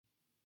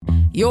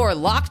You're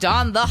Locked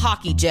On the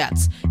Hockey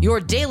Jets, your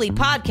daily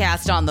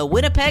podcast on the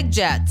Winnipeg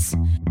Jets.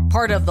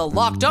 Part of the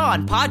Locked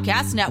On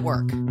Podcast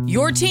Network,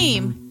 your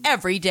team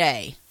every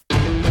day.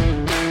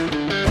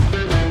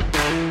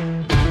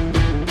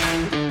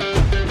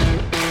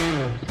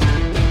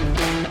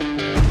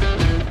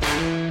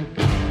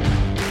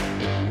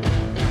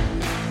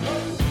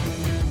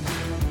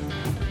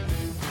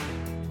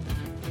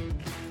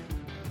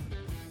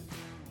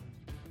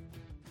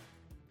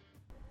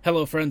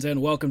 Hello, friends,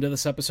 and welcome to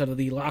this episode of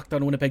the Locked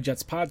On Winnipeg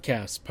Jets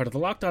podcast, part of the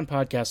Locked On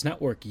Podcast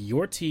Network,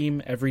 your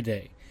team every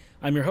day.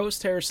 I'm your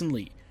host, Harrison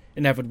Lee,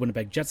 an avid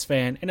Winnipeg Jets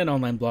fan and an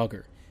online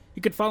blogger.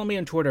 You can follow me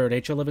on Twitter at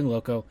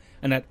HLivingLoco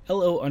and at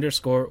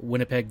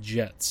LO_Winnipeg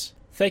Jets.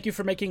 Thank you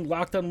for making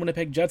Locked On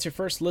Winnipeg Jets your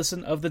first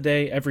listen of the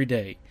day every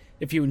day.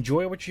 If you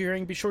enjoy what you're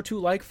hearing, be sure to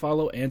like,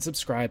 follow, and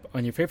subscribe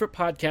on your favorite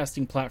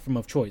podcasting platform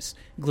of choice,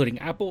 including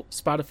Apple,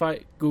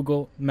 Spotify,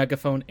 Google,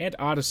 Megaphone, and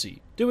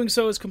Odyssey. Doing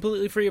so is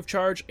completely free of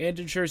charge and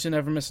ensures you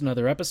never miss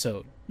another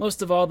episode.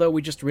 Most of all, though,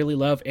 we just really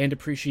love and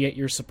appreciate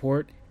your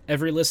support.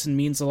 Every listen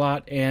means a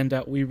lot, and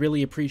we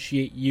really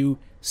appreciate you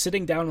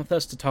sitting down with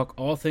us to talk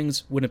all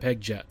things Winnipeg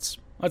Jets.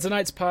 On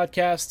tonight's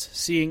podcast,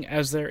 seeing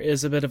as there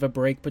is a bit of a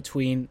break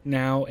between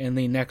now and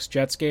the next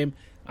Jets game,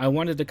 I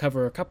wanted to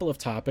cover a couple of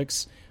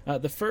topics.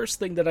 The first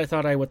thing that I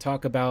thought I would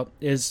talk about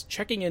is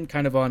checking in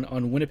kind of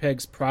on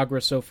Winnipeg's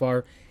progress so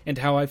far and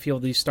how I feel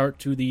the start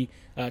to the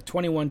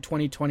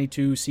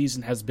 21-2022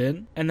 season has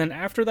been. And then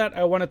after that,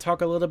 I want to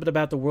talk a little bit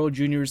about the World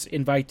Juniors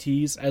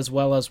invitees as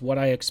well as what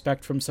I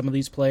expect from some of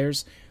these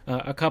players.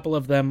 A couple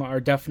of them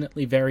are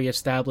definitely very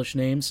established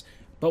names,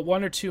 but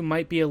one or two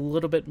might be a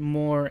little bit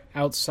more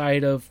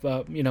outside of,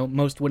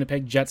 most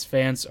Winnipeg Jets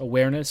fans'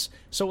 awareness.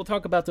 So we'll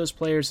talk about those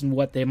players and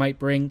what they might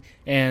bring,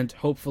 and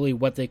hopefully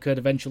what they could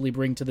eventually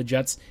bring to the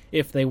Jets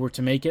if they were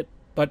to make it.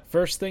 But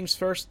first things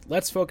first,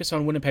 let's focus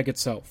on Winnipeg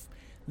itself.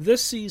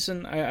 This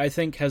season, I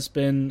think, has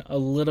been a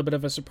little bit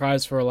of a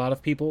surprise for a lot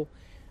of people.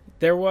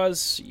 There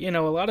was, a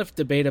lot of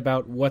debate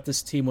about what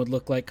this team would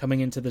look like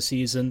coming into the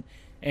season,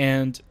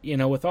 and,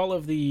 with all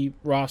of the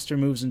roster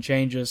moves and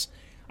changes,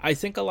 I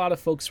think a lot of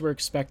folks were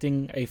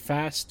expecting a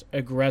fast,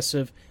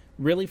 aggressive,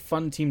 really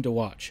fun team to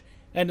watch.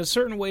 And in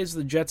certain ways,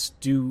 the Jets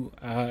do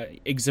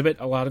exhibit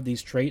a lot of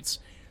these traits.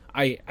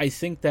 I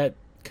think that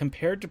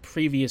compared to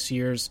previous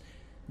years,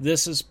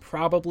 this is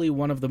probably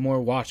one of the more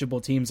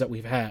watchable teams that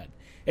we've had.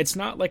 It's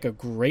not like a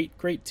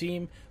great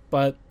team,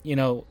 but,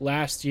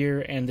 last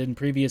year and in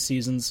previous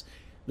seasons,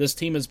 this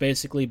team has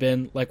basically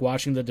been like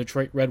watching the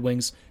Detroit Red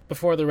Wings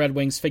before the Red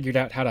Wings figured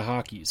out how to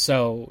hockey.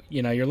 So,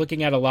 you're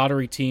looking at a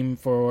lottery team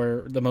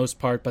for the most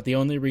part, but the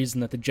only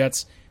reason that the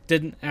Jets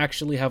didn't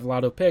actually have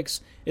lotto picks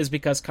is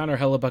because Connor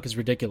Hellebuyck is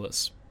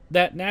ridiculous.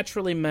 That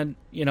naturally meant,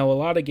 a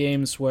lot of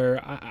games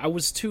where I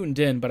was tuned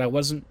in, but I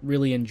wasn't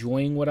really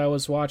enjoying what I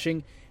was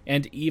watching.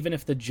 And even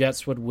if the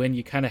Jets would win,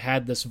 you kind of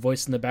had this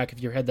voice in the back of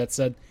your head that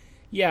said,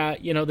 yeah,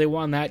 they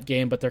won that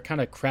game, but they're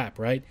kind of crap,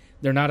 right?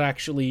 They're not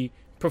actually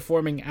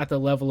performing at the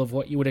level of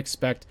what you would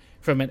expect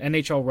from an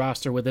NHL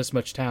roster with this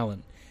much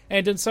talent.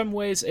 And in some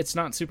ways, it's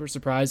not super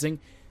surprising.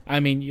 I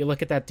mean, you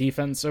look at that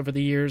defense over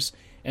the years,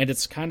 and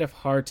it's kind of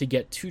hard to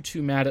get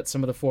too mad at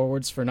some of the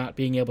forwards for not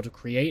being able to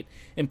create,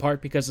 in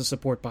part because the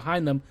support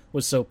behind them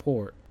was so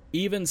poor.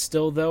 Even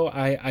still, though,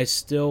 I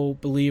still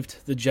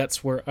believed the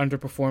Jets were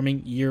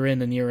underperforming year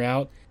in and year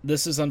out.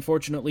 This is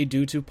unfortunately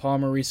due to Paul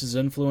Maurice's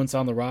influence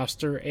on the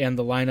roster and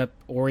the lineup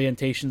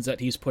orientations that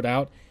he's put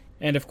out.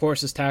 And of course,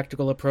 his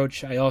tactical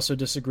approach, I also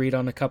disagreed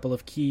on a couple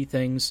of key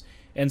things.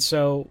 And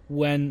so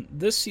when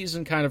this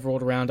season kind of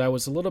rolled around, I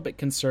was a little bit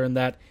concerned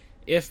that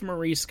if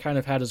Maurice kind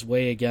of had his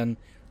way again,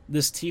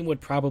 this team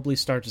would probably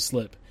start to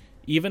slip.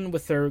 Even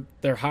with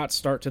their hot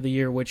start to the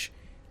year, which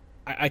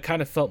I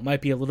kind of felt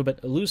might be a little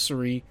bit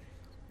illusory,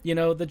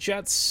 the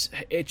Jets,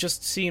 it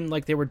just seemed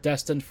like they were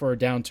destined for a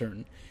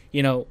downturn.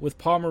 With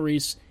Paul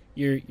Maurice,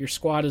 your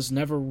squad is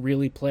never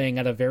really playing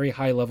at a very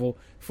high level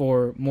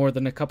for more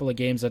than a couple of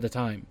games at a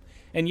time.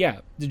 And yeah,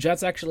 the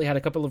Jets actually had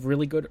a couple of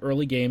really good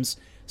early games,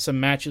 some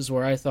matches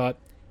where I thought,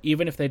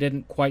 even if they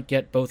didn't quite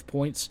get both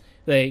points,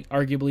 they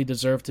arguably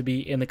deserved to be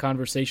in the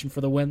conversation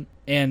for the win.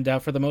 And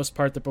for the most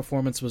part, the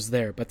performance was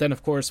there. But then,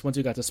 of course, once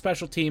you got to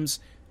special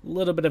teams, a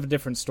little bit of a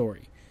different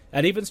story.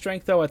 At even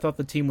strength, though, I thought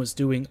the team was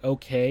doing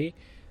okay.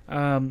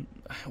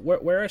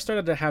 Where I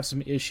started to have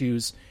some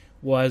issues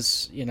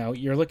was,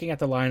 you're looking at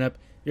the lineup,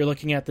 you're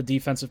looking at the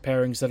defensive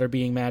pairings that are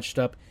being matched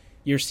up,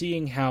 you're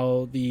seeing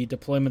how the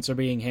deployments are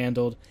being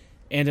handled,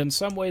 and in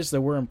some ways there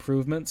were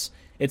improvements.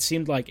 It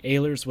seemed like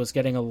Ehlers was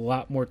getting a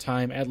lot more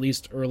time, at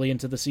least early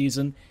into the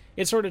season.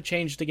 It sort of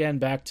changed again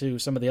back to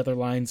some of the other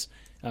lines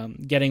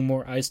getting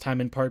more ice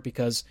time, in part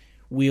because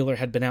Wheeler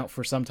had been out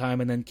for some time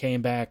and then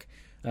came back.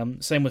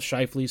 Same with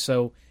Scheifele.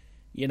 So,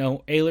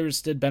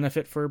 Ehlers did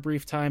benefit for a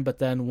brief time, but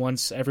then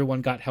once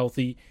everyone got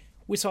healthy,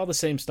 we saw the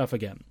same stuff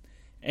again.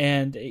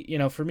 And,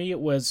 for me, it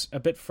was a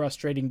bit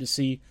frustrating to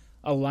see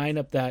a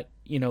lineup that,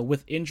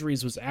 with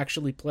injuries was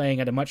actually playing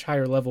at a much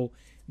higher level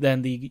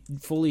than the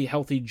fully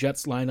healthy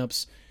Jets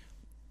lineups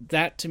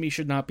that to me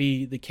should not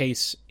be the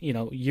case,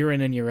 year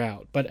in and year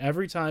out. But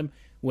every time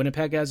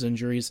Winnipeg has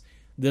injuries,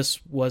 this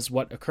was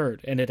what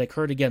occurred, and it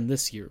occurred again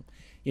this year.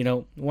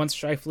 Once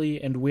Scheifele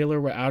and Wheeler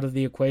were out of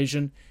the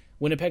equation,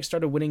 Winnipeg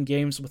started winning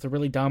games with a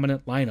really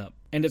dominant lineup.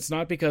 And it's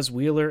not because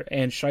Wheeler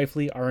and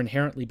Scheifele are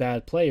inherently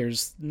bad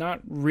players,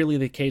 not really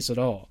the case at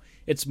all.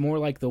 It's more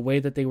like the way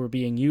that they were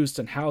being used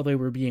and how they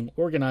were being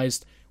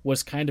organized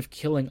was kind of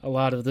killing a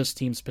lot of this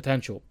team's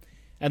potential.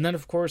 And then,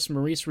 of course,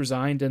 Maurice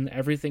resigned and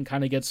everything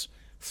kind of gets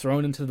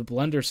thrown into the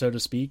blender, so to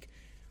speak.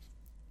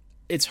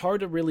 It's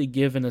hard to really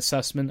give an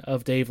assessment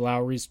of Dave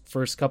Lowry's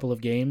first couple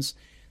of games.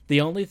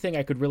 The only thing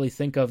I could really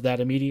think of that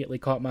immediately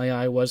caught my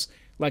eye was,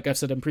 like I've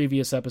said in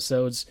previous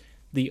episodes,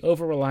 the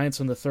over-reliance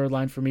on the third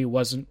line for me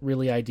wasn't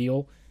really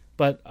ideal.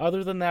 But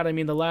other than that,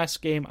 the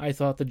last game, I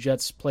thought the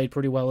Jets played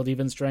pretty well at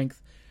even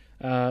strength.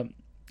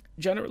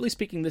 Generally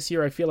speaking, this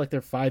year, I feel like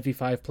their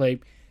 5v5 play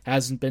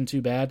hasn't been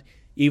too bad.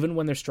 Even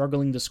when they're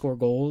struggling to score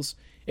goals,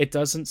 it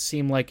doesn't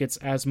seem like it's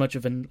as much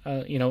of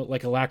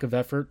like a lack of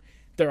effort.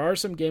 There are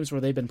some games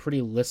where they've been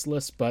pretty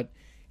listless, but,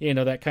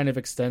 that kind of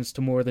extends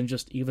to more than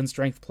just even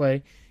strength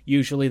play.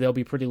 Usually they'll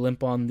be pretty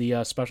limp on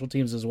the special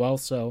teams as well,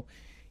 so,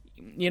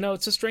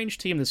 it's a strange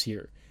team this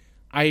year.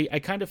 I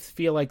kind of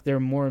feel like they're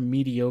more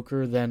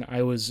mediocre than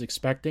I was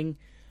expecting.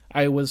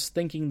 I was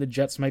thinking the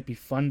Jets might be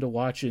fun to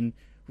watch and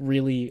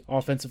really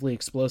offensively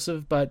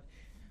explosive, but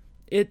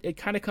it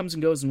kind of comes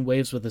and goes in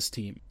waves with this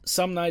team.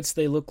 Some nights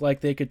they look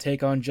like they could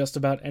take on just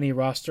about any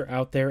roster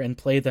out there and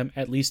play them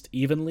at least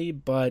evenly,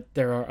 but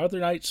there are other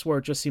nights where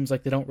it just seems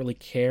like they don't really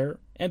care.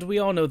 And we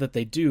all know that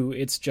they do.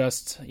 It's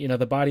just,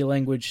 the body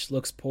language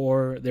looks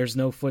poor, there's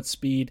no foot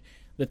speed,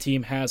 the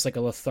team has like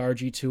a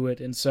lethargy to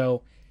it, and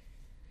so,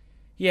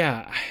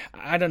 yeah,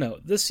 I don't know.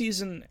 This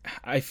season,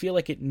 I feel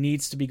like it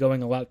needs to be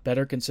going a lot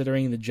better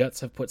considering the Jets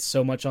have put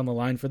so much on the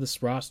line for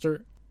this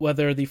roster.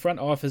 Whether the front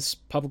office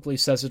publicly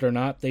says it or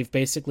not, they've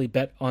basically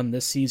bet on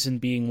this season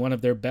being one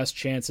of their best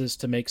chances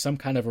to make some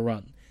kind of a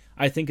run.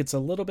 I think it's a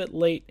little bit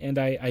late, and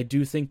I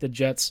do think the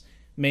Jets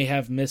may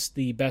have missed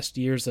the best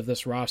years of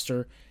this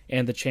roster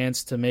and the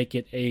chance to make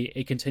it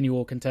a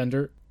continual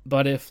contender.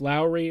 But if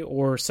Lowry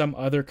or some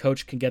other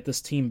coach can get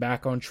this team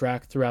back on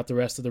track throughout the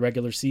rest of the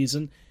regular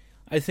season,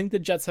 I think the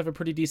Jets have a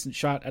pretty decent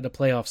shot at a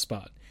playoff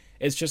spot.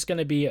 It's just going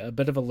to be a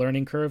bit of a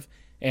learning curve.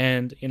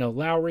 And,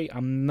 Lowry,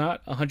 I'm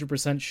not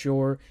 100%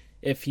 sure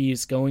if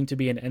he's going to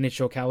be an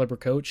NHL caliber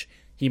coach.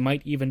 He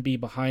might even be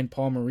behind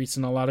Paul Maurice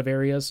in a lot of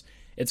areas.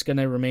 It's going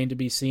to remain to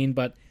be seen,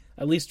 but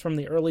at least from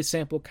the early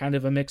sample, kind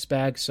of a mixed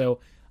bag. So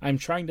I'm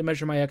trying to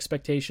measure my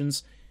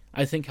expectations.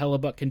 I think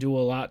Hellebuyck can do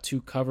a lot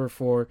to cover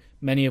for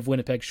many of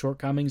Winnipeg's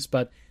shortcomings,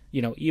 but,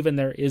 even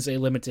there is a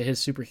limit to his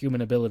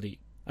superhuman ability.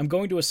 I'm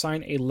going to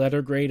assign a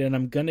letter grade, and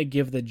I'm going to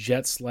give the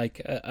Jets like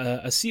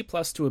a C+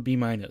 to a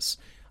B-.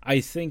 I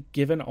think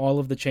given all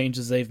of the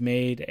changes they've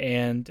made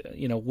and,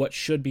 what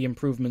should be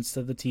improvements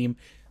to the team,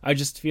 I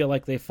just feel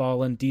like they've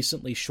fallen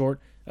decently short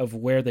of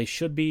where they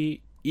should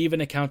be, even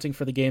accounting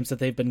for the games that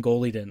they've been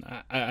goalied in.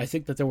 I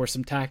think that there were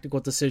some tactical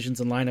decisions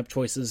and lineup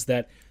choices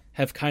that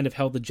have kind of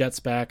held the Jets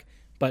back,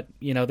 but,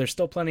 there's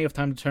still plenty of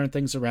time to turn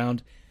things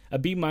around. A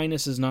B-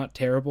 is not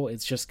terrible,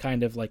 it's just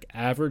kind of like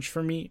average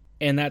for me,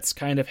 and that's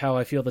kind of how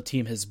I feel the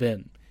team has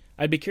been.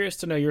 I'd be curious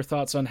to know your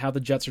thoughts on how the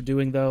Jets are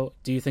doing, though.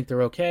 Do you think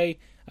they're okay?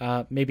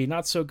 Maybe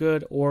not so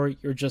good, or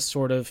you're just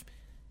sort of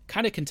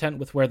kind of content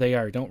with where they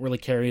are. You don't really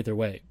care either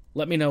way.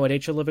 Let me know at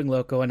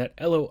HLivingLoco and at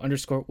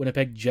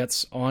LO_Winnipeg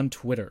Jets on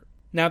Twitter.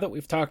 Now that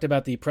we've talked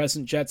about the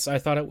present Jets, I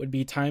thought it would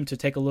be time to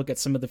take a look at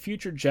some of the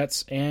future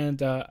Jets,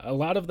 and a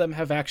lot of them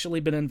have actually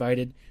been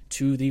invited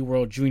to the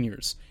World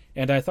Juniors.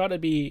 And I thought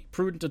it'd be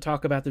prudent to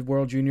talk about the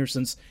World Juniors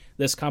since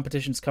this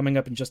competition's coming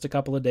up in just a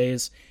couple of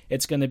days.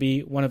 It's going to be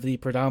one of the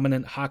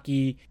predominant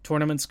hockey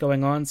tournaments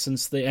going on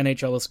since the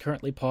NHL is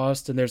currently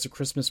paused and there's a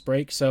Christmas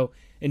break. So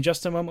in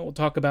just a moment, we'll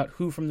talk about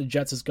who from the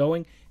Jets is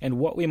going and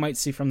what we might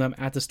see from them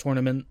at this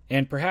tournament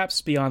and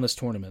perhaps beyond this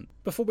tournament.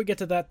 Before we get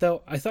to that,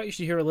 though, I thought you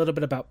should hear a little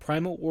bit about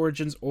Primal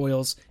Origins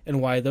oils and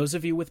why those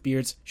of you with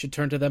beards should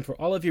turn to them for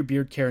all of your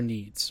beard care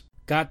needs.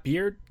 Got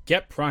beard?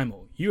 Get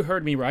Primal. You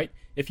heard me right.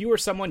 If you or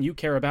someone you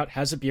care about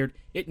has a beard,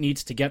 it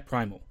needs to get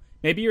Primal.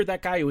 Maybe you're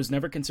that guy who has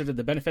never considered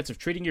the benefits of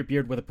treating your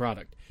beard with a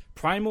product.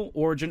 Primal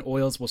Origin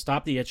oils will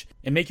stop the itch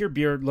and make your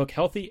beard look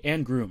healthy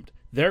and groomed.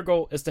 Their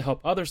goal is to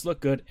help others look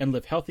good and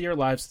live healthier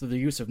lives through the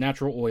use of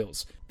natural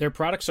oils. Their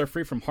products are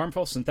free from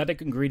harmful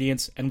synthetic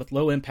ingredients and with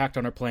low impact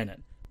on our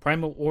planet.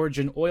 Primal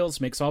Origin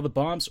Oils makes all the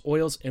balms,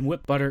 oils, and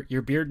whipped butter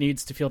your beard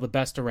needs to feel the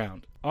best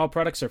around. All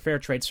products are fair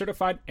trade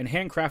certified and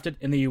handcrafted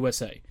in the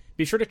USA.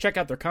 Be sure to check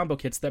out their combo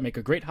kits that make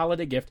a great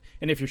holiday gift,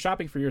 and if you're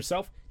shopping for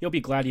yourself, you'll be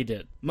glad you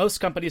did. Most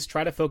companies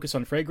try to focus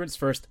on fragrance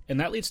first, and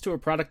that leads to a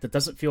product that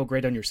doesn't feel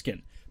great on your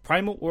skin.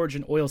 Primal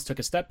Origin Oils took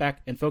a step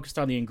back and focused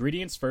on the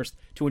ingredients first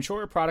to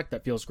ensure a product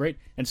that feels great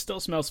and still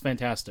smells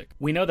fantastic.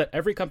 We know that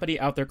every company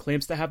out there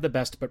claims to have the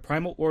best, but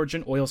Primal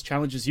Origin Oils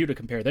challenges you to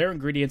compare their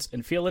ingredients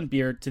and feel and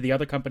beer to the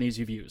other companies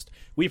you've used.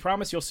 We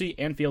promise you'll see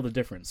and feel the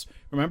difference.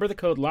 Remember the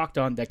code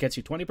LOCKEDON that gets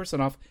you 20%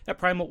 off at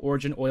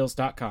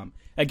PrimalOriginOils.com.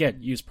 Again,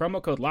 use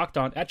promo code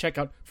LOCKEDON at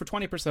checkout for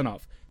 20%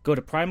 off. Go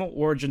to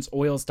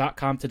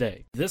PrimalOriginsOils.com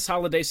today. This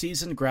holiday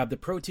season, grab the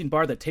protein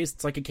bar that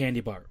tastes like a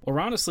candy bar, or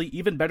honestly,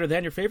 even better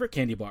than your favorite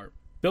candy bar.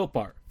 Built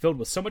Bar, filled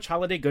with so much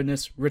holiday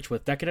goodness, rich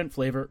with decadent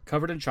flavor,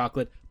 covered in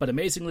chocolate, but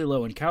amazingly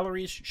low in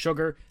calories,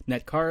 sugar,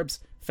 net carbs,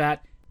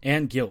 fat,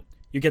 and guilt.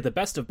 You get the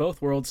best of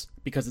both worlds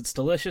because it's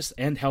delicious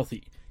and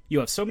healthy. You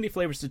have so many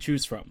flavors to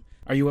choose from.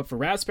 Are you up for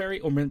raspberry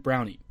or mint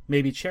brownie?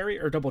 Maybe cherry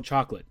or double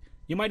chocolate?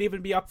 You might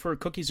even be up for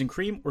cookies and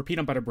cream or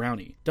peanut butter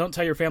brownie. Don't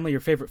tell your family your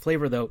favorite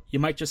flavor, though. You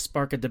might just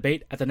spark a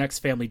debate at the next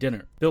family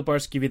dinner. Built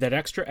Bars give you that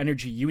extra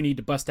energy you need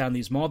to bust down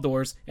these mall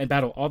doors and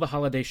battle all the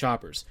holiday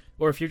shoppers.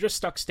 Or if you're just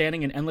stuck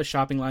standing in endless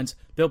shopping lines,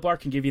 Built Bar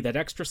can give you that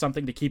extra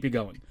something to keep you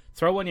going.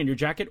 Throw one in your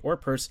jacket or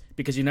purse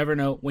because you never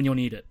know when you'll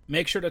need it.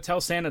 Make sure to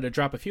tell Santa to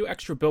drop a few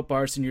extra Built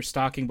Bars in your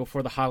stocking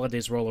before the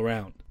holidays roll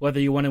around. Whether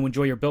you want to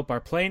enjoy your Built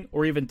Bar plain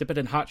or even dip it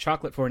in hot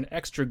chocolate for an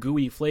extra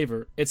gooey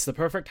flavor, it's the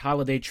perfect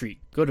holiday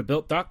treat. Go to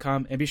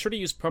Built.com and be sure to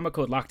use promo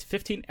code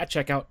LOCKED15 at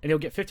checkout and you'll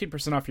get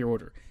 15% off your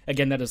order.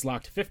 Again, that is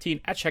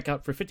LOCKED15 at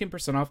checkout for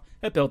 15% off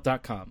at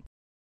Built.com.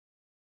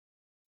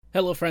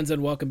 Hello, friends,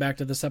 and welcome back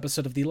to this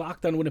episode of the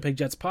Locked On Winnipeg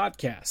Jets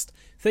podcast.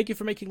 Thank you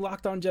for making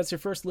Locked On Jets your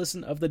first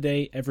listen of the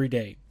day every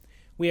day.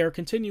 We are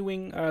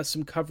continuing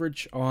some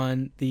coverage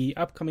on the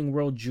upcoming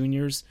World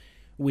Juniors.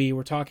 We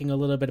were talking a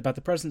little bit about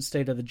the present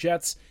state of the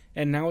Jets,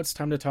 and now it's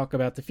time to talk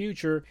about the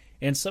future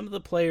and some of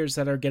the players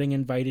that are getting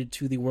invited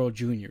to the World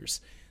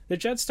Juniors. The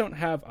Jets don't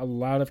have a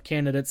lot of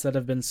candidates that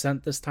have been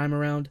sent this time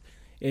around.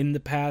 In the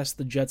past,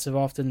 the Jets have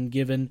often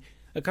given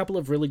a couple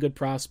of really good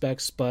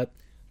prospects, but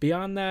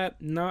beyond that,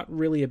 not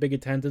really a big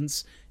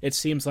attendance. It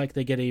seems like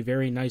they get a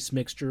very nice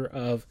mixture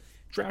of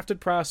drafted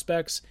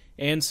prospects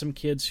and some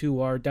kids who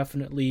are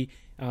definitely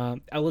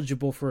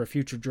eligible for a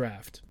future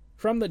draft.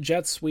 From the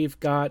Jets, we've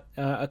got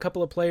a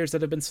couple of players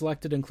that have been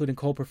selected, including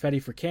Cole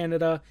Perfetti for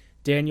Canada,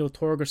 Daniel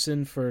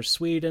Torgerson for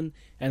Sweden,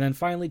 and then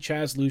finally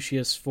Chaz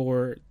Lucius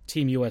for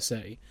Team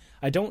USA.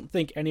 I don't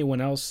think anyone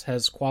else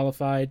has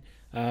qualified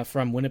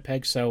from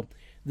Winnipeg, so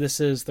this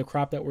is the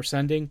crop that we're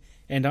sending,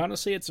 and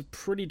honestly, it's a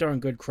pretty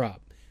darn good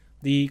crop.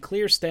 The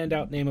clear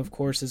standout name, of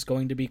course, is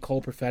going to be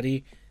Cole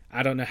Perfetti.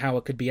 I don't know how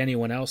it could be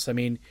anyone else. I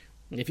mean,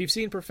 if you've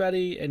seen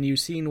Perfetti and you've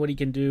seen what he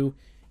can do,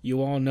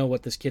 you all know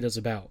what this kid is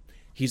about.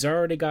 He's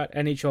already got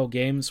NHL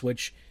games,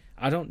 which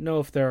I don't know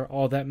if there are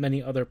all that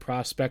many other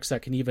prospects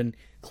that can even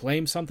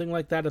claim something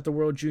like that at the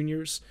World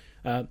Juniors.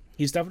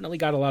 He's definitely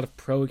got a lot of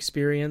pro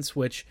experience,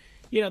 which,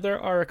 you know,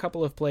 there are a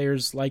couple of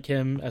players like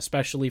him,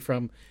 especially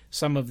from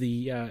some of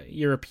the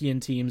European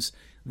teams.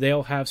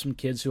 They'll have some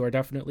kids who are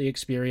definitely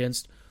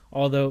experienced,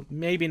 although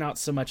maybe not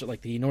so much at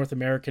like the North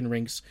American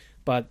rinks,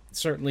 but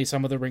certainly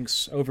some of the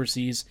rinks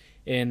overseas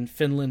in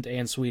Finland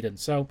and Sweden.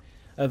 So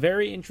a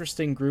very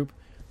interesting group.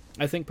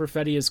 I think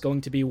Perfetti is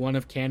going to be one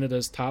of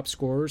Canada's top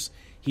scorers.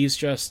 He's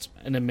just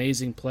an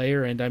amazing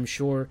player, and I'm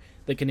sure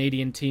the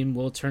Canadian team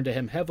will turn to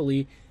him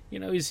heavily. You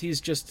know,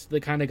 he's just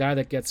the kind of guy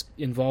that gets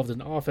involved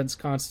in offense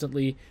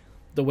constantly.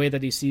 The way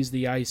that he sees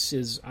the ice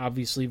is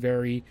obviously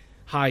very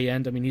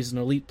high-end. I mean, he's an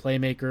elite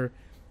playmaker.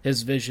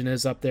 His vision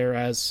is up there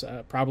as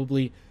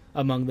probably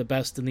among the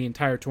best in the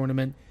entire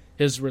tournament.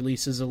 His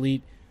release is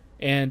elite.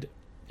 And,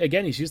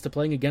 again, he's used to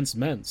playing against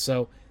men,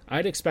 so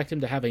I'd expect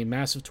him to have a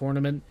massive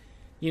tournament.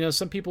 You know,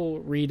 some people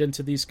read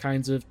into these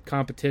kinds of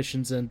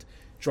competitions and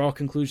draw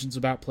conclusions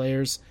about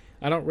players.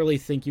 I don't really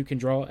think you can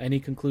draw any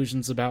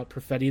conclusions about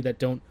Perfetti that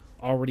don't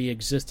already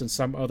exist in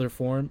some other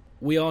form.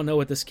 We all know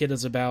what this kid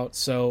is about,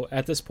 so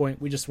at this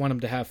point, we just want him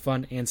to have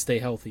fun and stay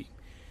healthy.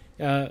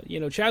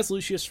 Chaz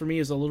Lucius for me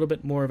is a little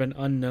bit more of an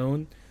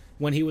unknown.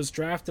 When he was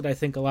drafted, I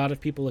think a lot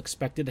of people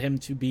expected him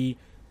to be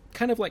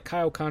kind of like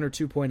Kyle Connor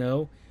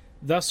 2.0.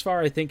 Thus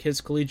far, I think his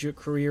collegiate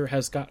career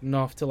has gotten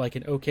off to like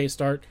an okay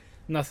start.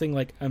 Nothing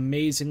like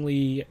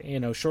amazingly,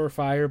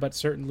 surefire, but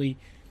certainly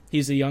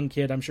he's a young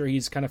kid. I'm sure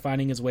he's kind of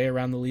finding his way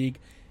around the league,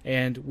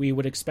 and we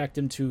would expect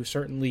him to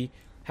certainly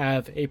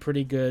have a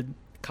pretty good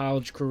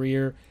college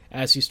career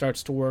as he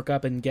starts to work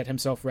up and get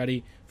himself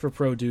ready for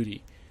pro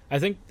duty. I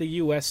think the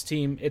U.S.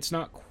 team, it's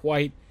not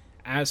quite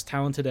as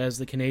talented as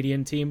the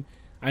Canadian team.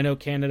 I know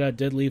Canada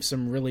did leave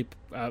some really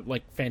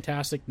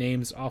fantastic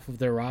names off of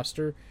their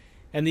roster,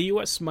 and the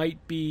U.S.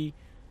 might be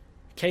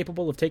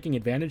capable of taking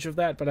advantage of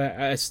that, but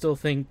I still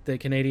think the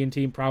Canadian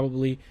team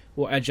probably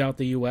will edge out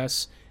the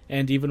U.S.,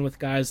 and even with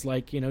guys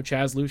like,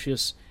 Chaz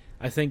Lucius,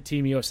 I think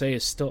Team USA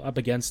is still up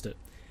against it.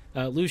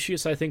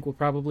 Lucius, I think, will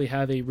probably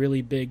have a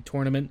really big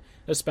tournament,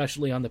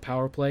 especially on the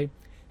power play.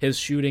 His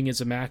shooting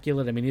is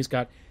immaculate. I mean, he's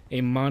got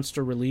a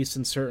monster release,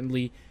 and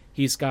certainly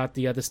he's got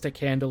the stick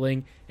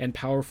handling and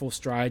powerful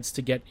strides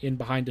to get in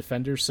behind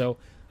defenders, so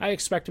I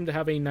expect him to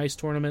have a nice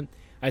tournament.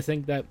 I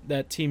think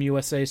that Team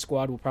USA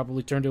squad will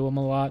probably turn to him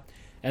a lot.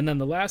 And then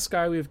the last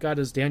guy we've got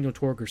is Daniel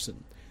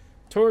Torgerson.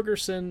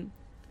 Torgerson,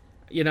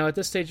 at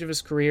this stage of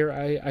his career,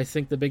 I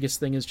think the biggest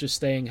thing is just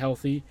staying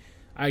healthy.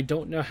 I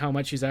don't know how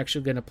much he's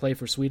actually going to play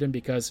for Sweden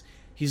because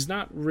he's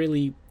not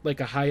really like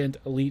a high-end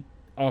elite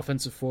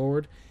offensive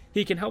forward.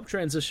 He can help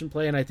transition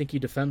play, and I think he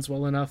defends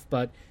well enough,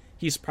 but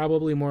he's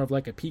probably more of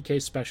like a PK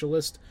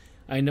specialist.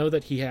 I know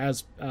that he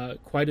has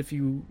quite a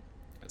few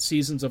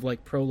seasons of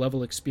like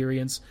pro-level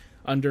experience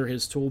under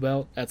his tool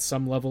belt at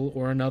some level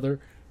or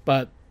another,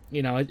 but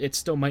it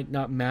still might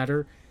not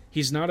matter.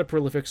 He's not a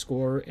prolific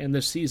scorer, and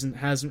this season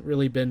hasn't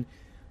really been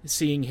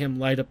seeing him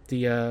light up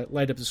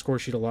the score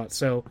sheet a lot.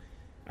 So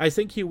I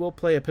think he will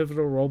play a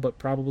pivotal role, but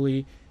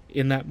probably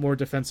in that more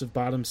defensive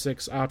bottom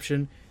six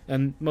option,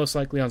 and most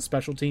likely on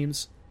special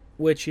teams,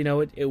 which,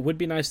 it would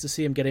be nice to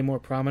see him get a more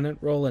prominent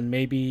role, and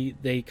maybe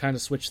they kind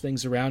of switch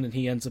things around and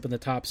he ends up in the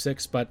top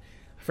six, but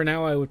for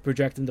now I would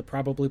project him to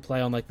probably play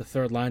on like the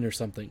third line or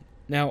something.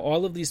 Now,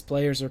 all of these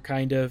players are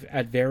kind of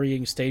at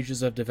varying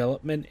stages of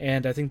development,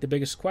 and I think the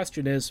biggest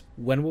question is,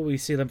 when will we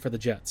see them for the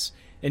Jets?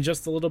 In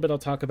just a little bit, I'll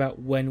talk about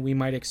when we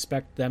might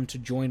expect them to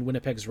join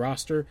Winnipeg's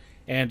roster,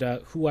 and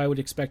who I would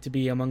expect to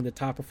be among the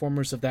top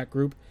performers of that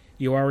group.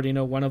 You already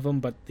know one of them,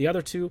 but the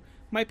other two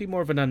might be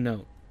more of an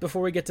unknown.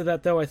 Before we get to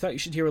that, though, I thought you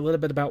should hear a little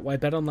bit about why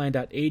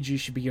BetOnline.ag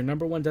should be your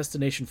number one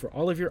destination for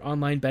all of your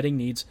online betting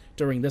needs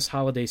during this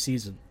holiday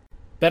season.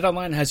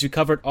 BetOnline has you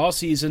covered all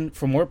season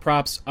for more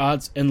props,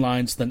 odds, and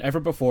lines than ever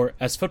before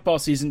as football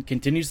season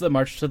continues the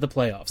march to the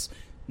playoffs.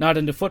 Not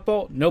into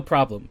football? No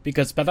problem,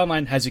 because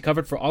BetOnline has you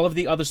covered for all of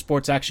the other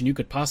sports action you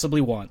could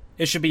possibly want.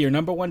 It should be your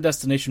number one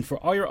destination for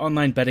all your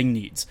online betting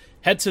needs.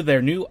 Head to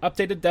their new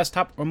updated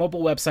desktop or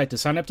mobile website to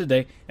sign up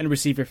today and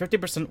receive your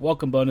 50%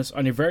 welcome bonus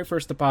on your very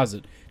first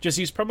deposit. Just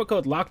use promo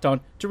code LOCKEDON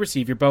to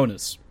receive your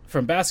bonus.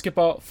 From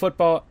basketball,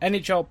 football,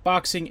 NHL,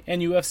 boxing,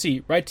 and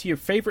UFC, right to your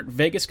favorite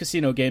Vegas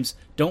casino games,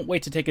 don't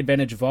wait to take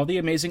advantage of all the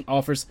amazing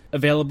offers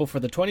available for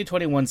the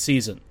 2021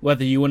 season.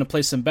 Whether you want to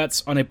place some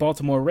bets on a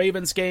Baltimore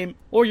Ravens game,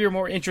 or you're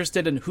more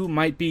interested in who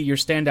might be your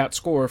standout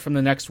scorer from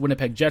the next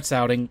Winnipeg Jets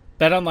outing,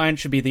 BetOnline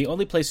should be the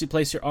only place you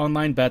place your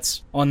online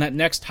bets on that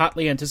next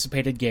hotly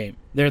anticipated game.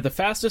 They're the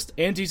fastest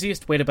and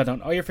easiest way to bet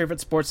on all your favorite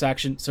sports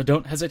action, so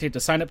don't hesitate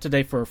to sign up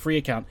today for a free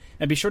account,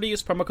 and be sure to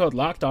use promo code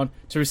LOCKEDON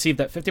to receive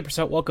that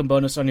 50% welcome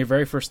bonus on your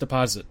very first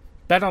deposit.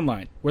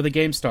 BetOnline, where the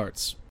game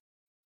starts.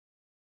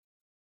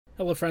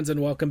 Hello friends,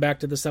 and welcome back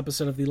to this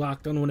episode of the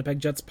Locked On Winnipeg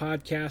Jets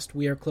podcast.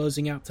 We are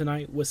closing out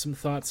tonight with some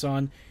thoughts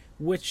on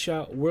which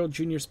World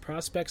Juniors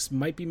prospects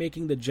might be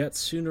making the Jets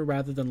sooner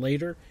rather than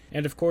later.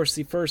 And of course,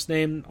 the first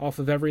name off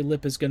of every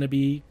lip is going to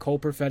be Cole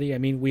Perfetti. I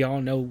mean, we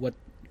all know what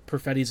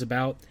Perfetti's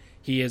about.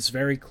 He is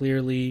very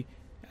clearly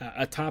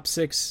a top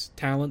six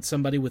talent,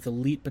 somebody with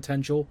elite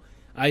potential.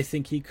 I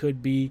think he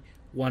could be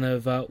one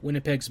of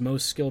Winnipeg's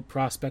most skilled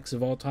prospects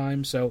of all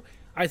time, so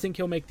I think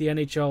he'll make the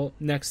NHL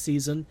next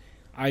season.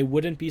 I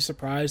wouldn't be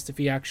surprised if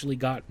he actually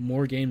got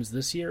more games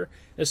this year,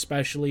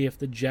 especially if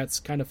the Jets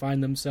kind of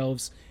find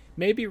themselves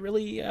maybe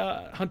really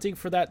hunting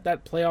for that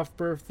playoff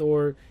berth,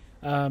 or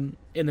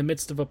in the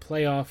midst of a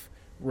playoff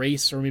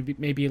race, or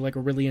maybe like a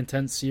really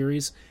intense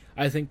series.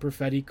 I think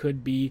Perfetti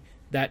could be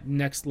that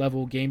next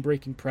level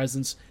game-breaking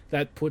presence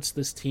that puts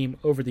this team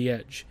over the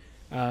edge.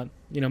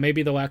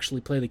 Maybe they'll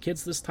actually play the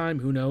kids this time,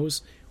 who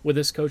knows? With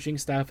this coaching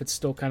staff, it's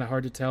still kind of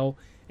hard to tell,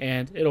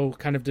 and it'll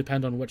kind of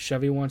depend on what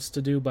Chevy wants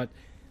to do, but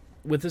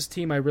with this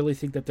team, I really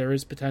think that there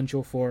is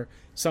potential for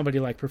somebody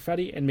like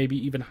Perfetti and maybe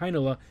even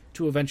Heinola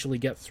to eventually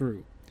get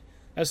through.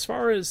 As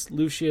far as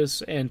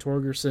Lucius and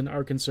Torgerson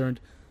are concerned,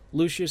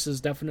 Lucius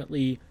is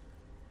definitely,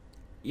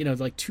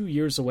 like 2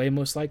 years away,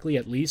 most likely,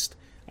 at least.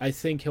 I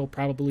think he'll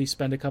probably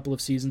spend a couple of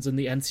seasons in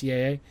the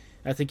NCAA.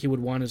 I think he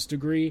would want his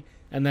degree,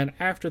 and then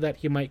after that,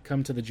 he might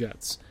come to the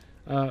Jets.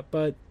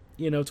 But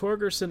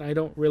Torgerson, I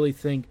don't really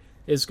think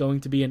is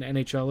going to be an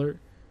NHLer.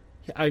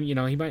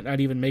 He might not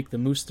even make the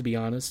Moose, to be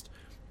honest.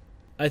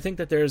 I think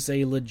that there's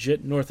a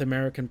legit North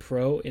American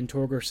pro in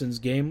Torgerson's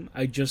game.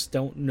 I just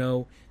don't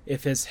know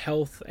if his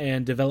health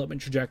and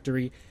development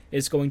trajectory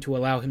is going to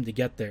allow him to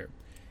get there.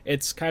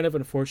 It's kind of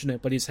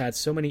unfortunate, but he's had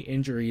so many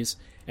injuries,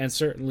 and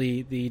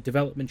certainly the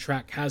development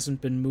track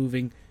hasn't been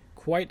moving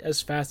quite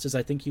as fast as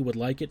I think he would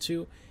like it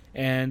to,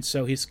 and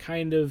so he's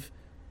kind of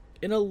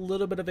in a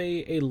little bit of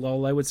a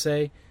lull, I would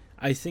say.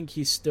 I think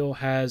he still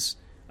has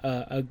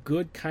a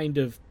good kind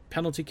of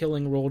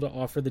penalty-killing role to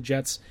offer the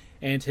Jets,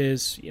 and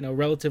his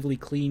relatively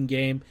clean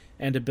game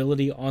and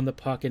ability on the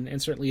puck,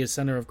 and certainly his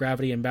center of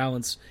gravity and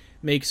balance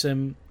makes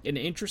him an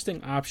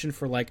interesting option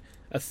for like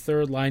a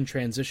third-line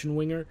transition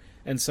winger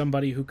and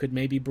somebody who could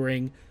maybe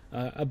bring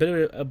a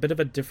bit of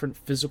a different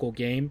physical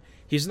game.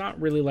 He's not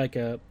really like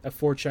a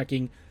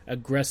forechecking,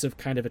 aggressive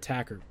kind of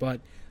attacker,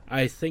 but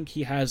I think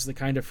he has the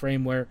kind of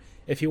frame where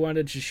if he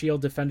wanted to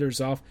shield defenders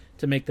off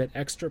to make that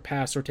extra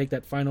pass or take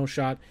that final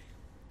shot,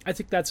 I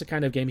think that's the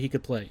kind of game he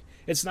could play.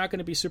 It's not going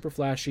to be super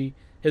flashy.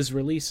 His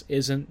release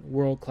isn't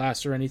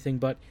world-class or anything,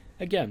 but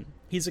again,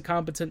 he's a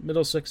competent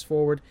middle six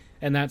forward,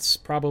 and that's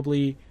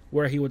probably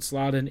where he would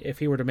slot in if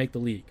he were to make the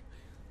league.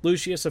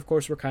 Lucius, of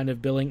course, we're kind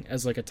of billing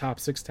as like a top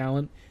six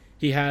talent.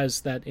 He has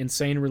that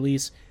insane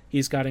release.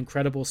 He's got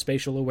incredible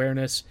spatial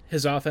awareness.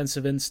 His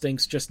offensive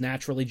instincts just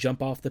naturally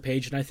jump off the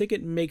page, and I think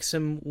it makes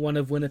him one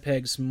of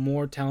Winnipeg's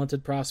more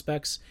talented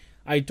prospects.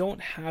 I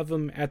don't have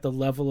him at the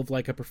level of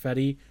like a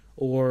Perfetti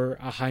or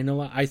a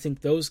Heinola. I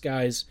think those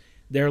guys,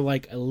 they're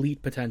like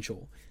elite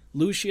potential.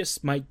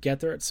 Lucius might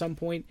get there at some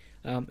point,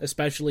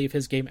 especially if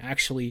his game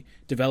actually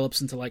develops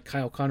into like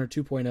Kyle Connor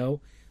 2.0.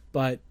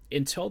 But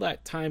until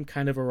that time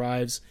kind of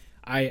arrives,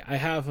 I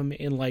have him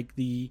in like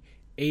the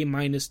A-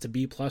 to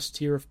B+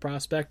 tier of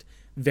prospect.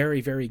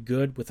 Very, very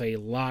good with a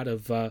lot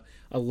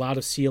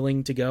of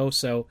ceiling to go.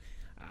 So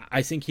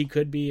I think he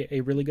could be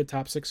a really good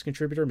top 6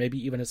 contributor,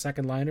 maybe even a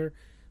second liner.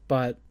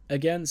 But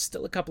again,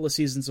 still a couple of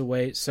seasons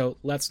away, so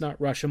let's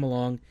not rush him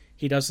along.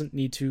 He doesn't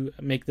need to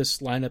make this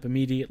lineup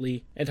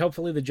immediately, and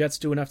hopefully the Jets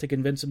do enough to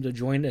convince him to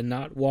join and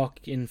not walk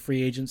in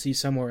free agency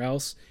somewhere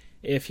else.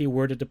 If he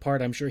were to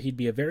depart, I'm sure he'd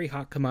be a very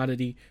hot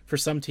commodity for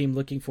some team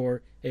looking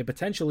for a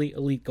potentially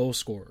elite goal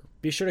scorer.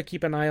 Be sure to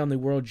keep an eye on the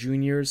World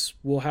Juniors.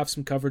 We'll have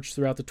some coverage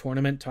throughout the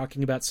tournament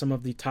talking about some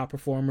of the top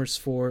performers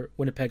for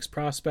Winnipeg's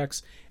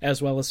prospects,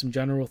 as well as some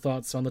general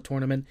thoughts on the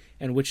tournament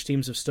and which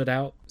teams have stood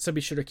out. So be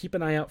sure to keep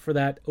an eye out for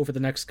that over the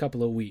next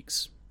couple of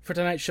weeks. For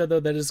tonight's show, though,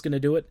 that is going to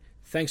do it.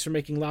 Thanks for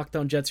making Locked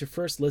On Jets your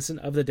first listen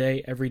of the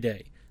day every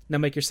day. Now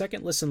make your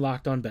second listen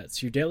Locked On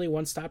Bets, your daily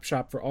one-stop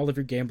shop for all of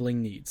your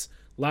gambling needs.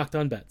 Locked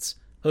On Bets,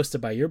 hosted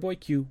by your boy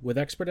Q with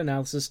expert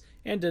analysis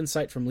and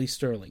insight from Lee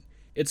Sterling.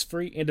 It's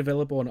free and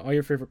available on all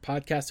your favorite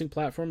podcasting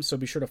platforms, so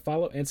be sure to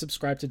follow and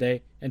subscribe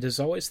today. And as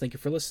always, thank you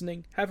for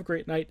listening, have a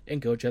great night,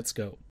 and go Jets go.